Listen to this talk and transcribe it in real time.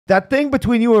That thing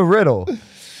between you and Riddle.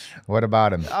 What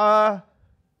about him? Got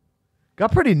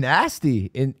pretty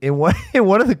nasty in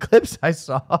one of the clips I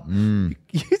saw.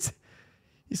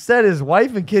 He said his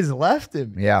wife and kids left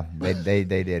him. Yeah, they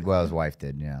did. Well, his wife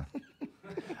did. Yeah.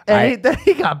 And then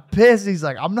he got pissed. He's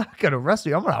like, "I'm not gonna wrestle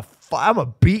you. I'm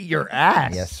gonna beat your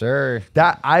ass." Yes, sir.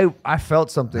 That I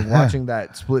felt something watching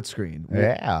that split screen.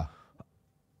 Yeah.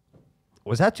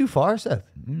 Was that too far, Seth?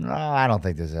 No, I don't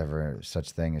think there's ever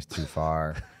such thing as too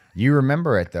far. You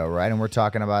remember it though, right? And we're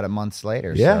talking about it months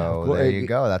later. Yeah. So there you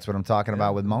go. That's what I'm talking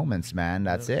about with moments, man.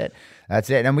 That's it. That's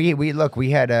it. And we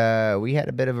had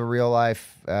a bit of a real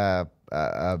life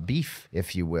beef,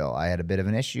 if you will. I had a bit of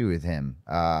an issue with him.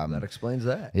 That explains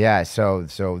that. Yeah. So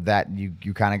that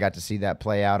you kind of got to see that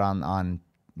play out on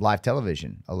live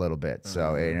television a little bit.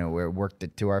 So we worked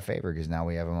it to our favor because now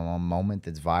we have a moment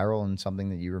that's viral and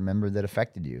something that you remember that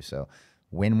affected you. So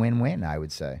win-win-win, I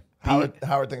would say. How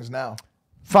are things now?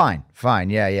 Fine.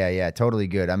 Yeah. Totally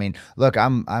good. I mean, look,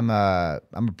 I'm a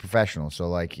professional, so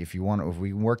like if we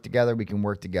can work together, we can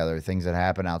work together. Things that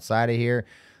happen outside of here,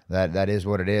 that is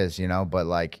what it is, you know. But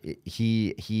like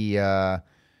he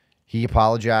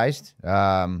apologized,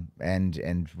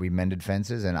 and we mended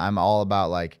fences, and I'm all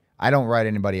about like I don't write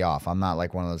anybody off. I'm not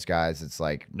like one of those guys that's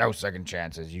like, no second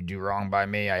chances. You do wrong by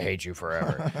me, I hate you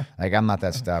forever. Like, I'm not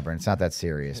that stubborn. It's not that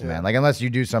serious, man. Like, unless you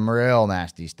do some real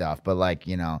nasty stuff. But, like,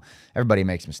 you know, everybody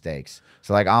makes mistakes.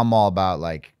 So, like, I'm all about,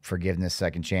 like, forgiveness,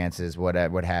 second chances, what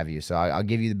have you. So, I'll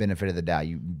give you the benefit of the doubt.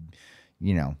 You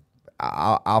know,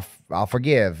 I'll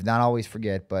forgive, not always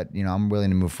forget, but you know I'm willing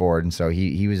to move forward. And so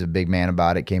he was a big man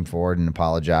about it, came forward and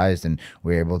apologized, and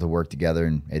we were able to work together.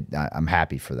 And I'm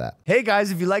happy for that. Hey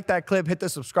guys, if you like that clip, hit the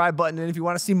subscribe button, and if you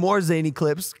want to see more zany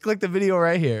clips, click the video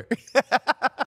right here.